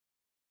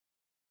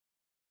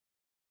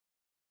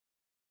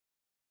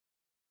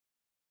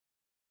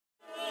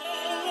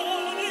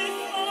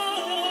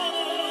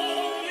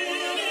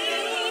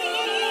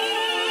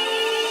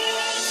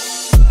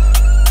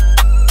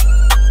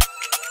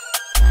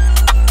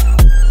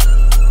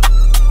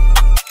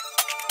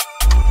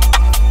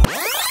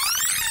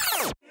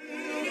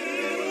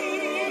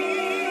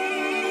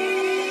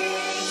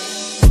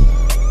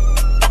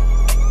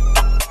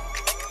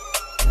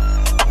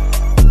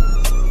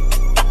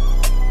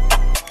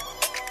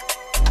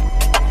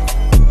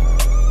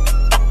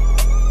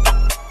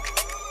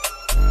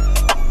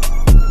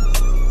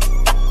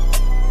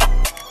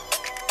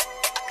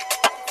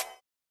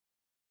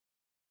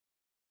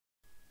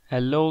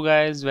Hello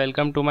guys,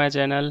 welcome to my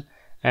channel,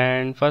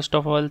 and first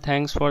of all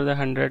thanks for the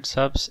 100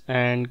 subs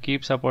and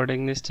keep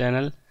supporting this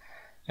channel.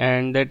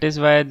 And that is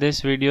why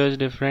this video is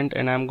different,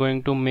 and I'm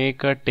going to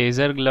make a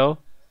taser glove.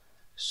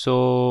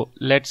 So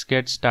let's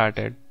get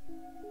started.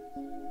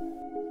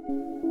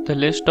 The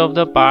list of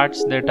the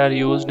parts that are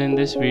used in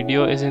this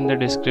video is in the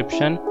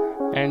description,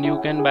 and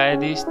you can buy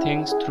these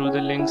things through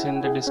the links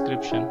in the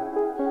description.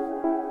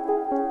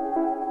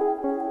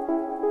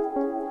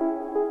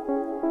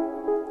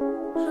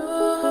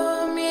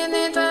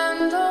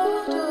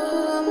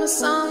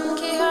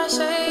 Sanki her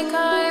şey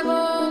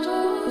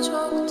kayboldu,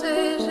 çok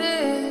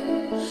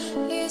derin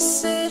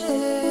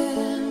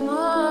hislerim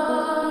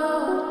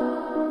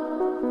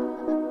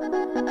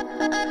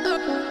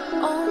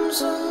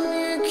Omzum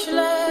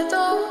yükle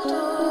doldu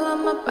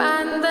ama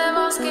bende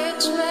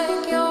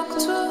vazgeçmek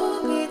yoktu.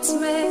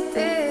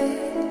 Bitmedi,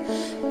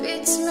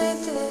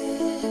 bitmedi,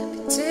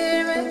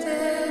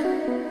 bitirmedim.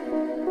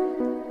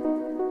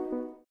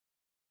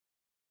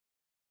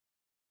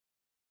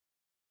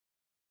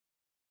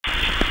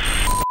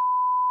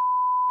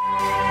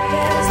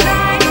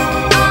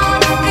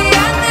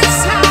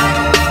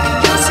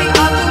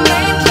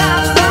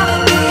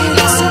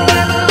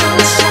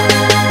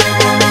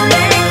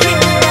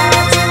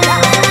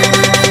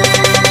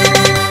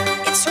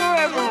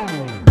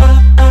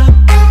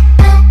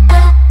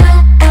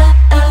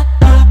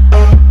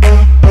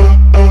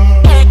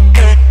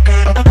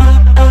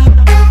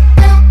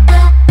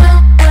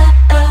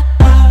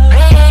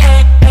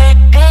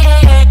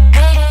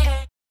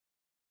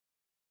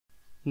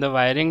 The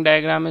wiring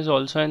diagram is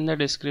also in the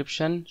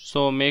description,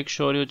 so make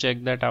sure you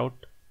check that out.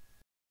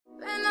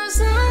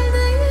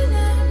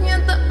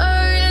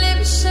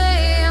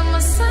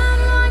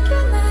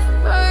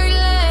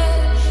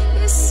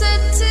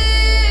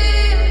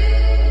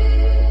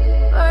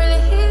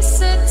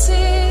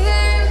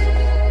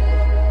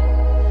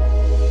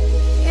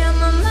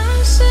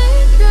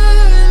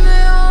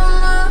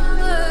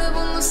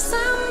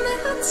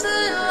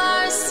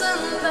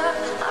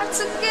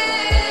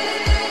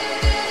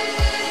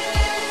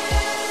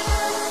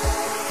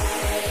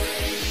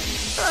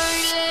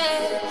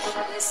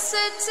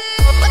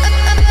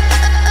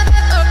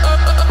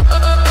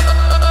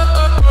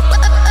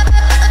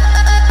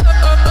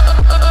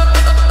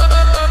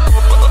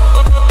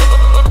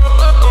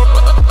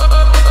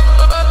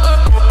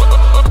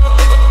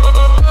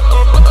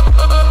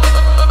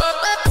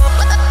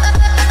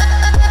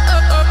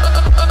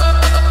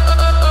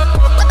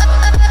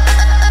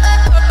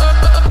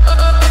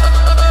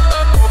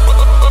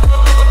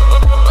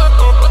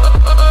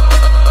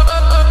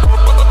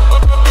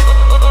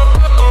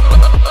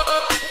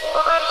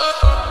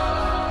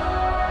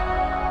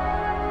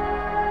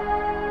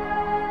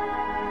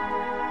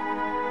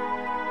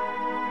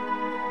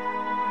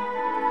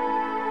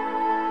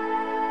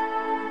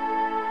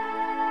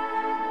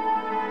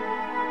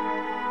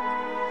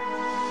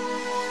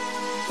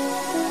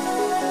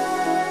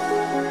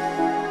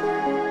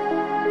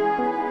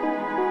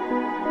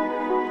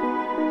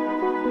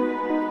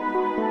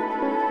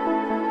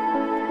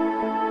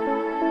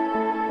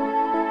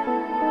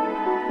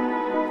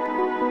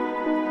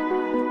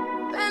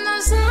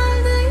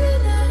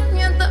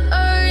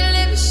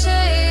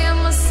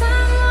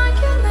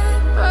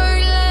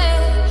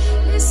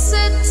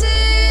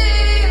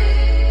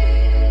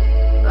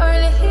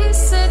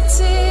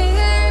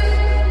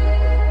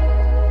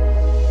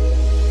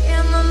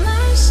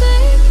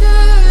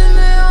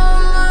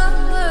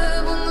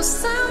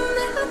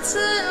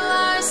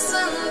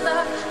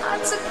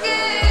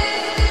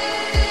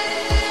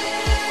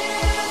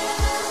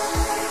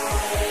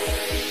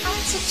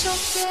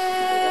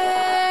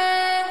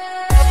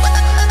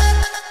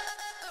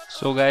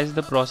 So guys,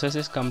 the process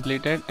is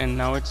completed and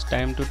now it's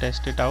time to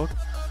test it out.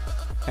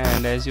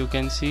 And as you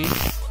can see,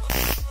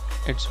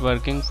 it's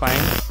working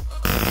fine.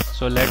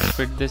 So let's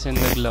fit this in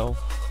the glove.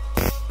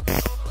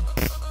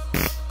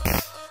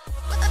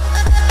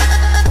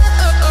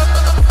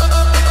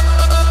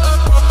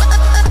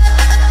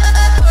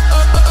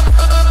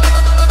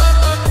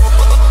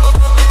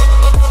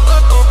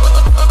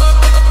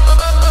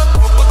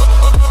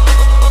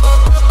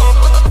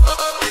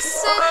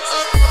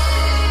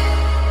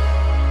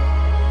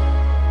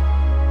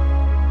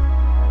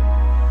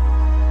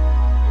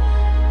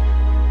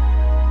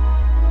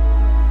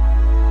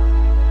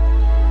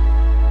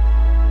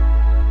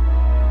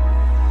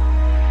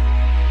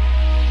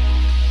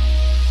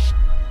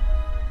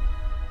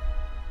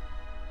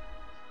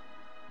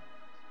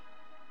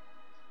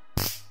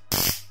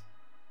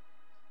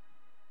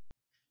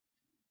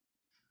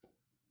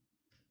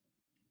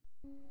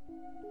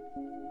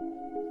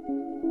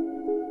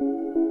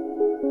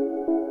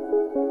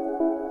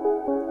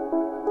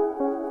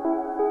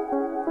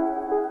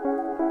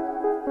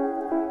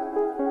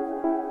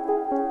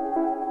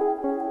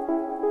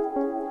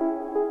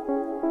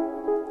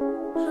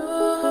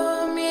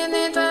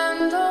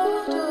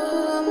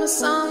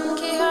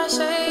 Sanki her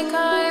şey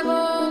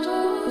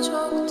kayboldu,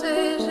 çok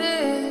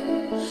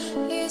derin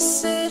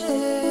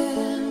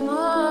hislerim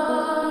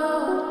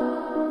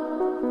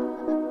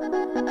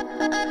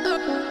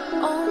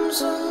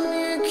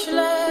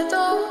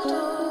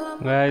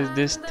Guys,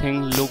 this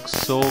thing looks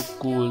so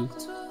cool,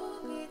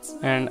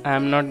 and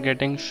I'm not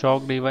getting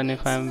shocked even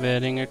if I'm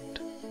wearing it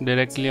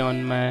directly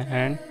on my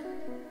hand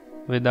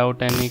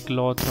without any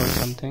cloth or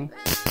something.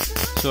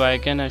 So I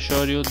can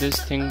assure you this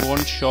thing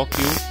won't shock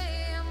you,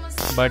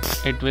 but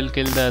it will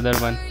kill the other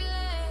one.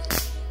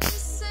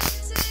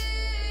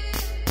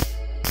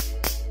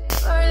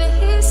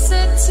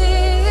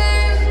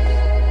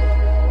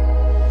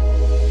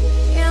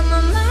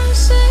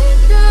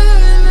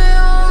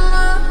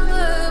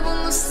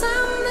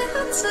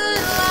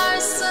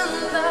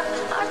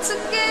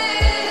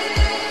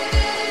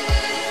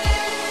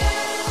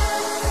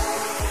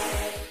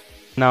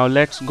 Now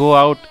let's go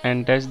out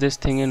and test this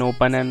thing in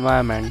open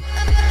environment.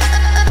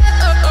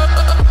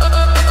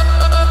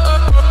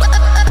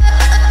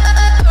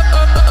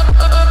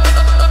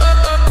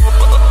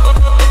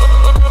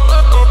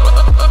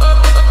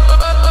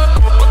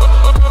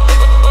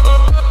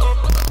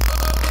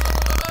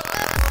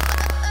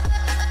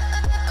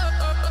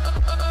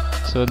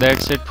 So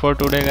that's it for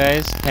today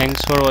guys.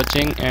 Thanks for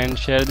watching and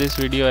share this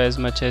video as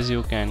much as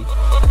you can.